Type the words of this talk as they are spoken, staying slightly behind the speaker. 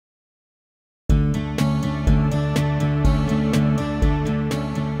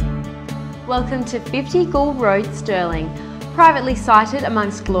Welcome to 50 Gould Road, Stirling. Privately sited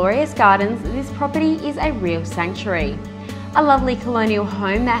amongst glorious gardens, this property is a real sanctuary. A lovely colonial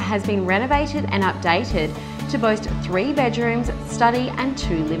home that has been renovated and updated to boast 3 bedrooms, study and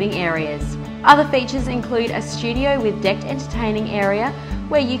 2 living areas. Other features include a studio with decked entertaining area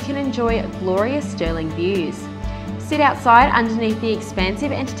where you can enjoy glorious Stirling views. Sit outside underneath the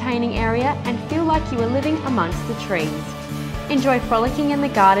expansive entertaining area and feel like you are living amongst the trees. Enjoy frolicking in the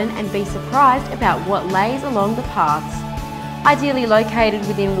garden and be surprised about what lays along the paths. Ideally located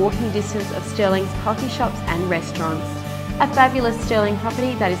within walking distance of Stirling's coffee shops and restaurants. A fabulous Stirling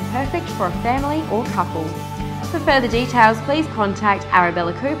property that is perfect for a family or couple. For further details, please contact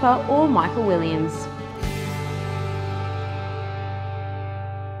Arabella Cooper or Michael Williams.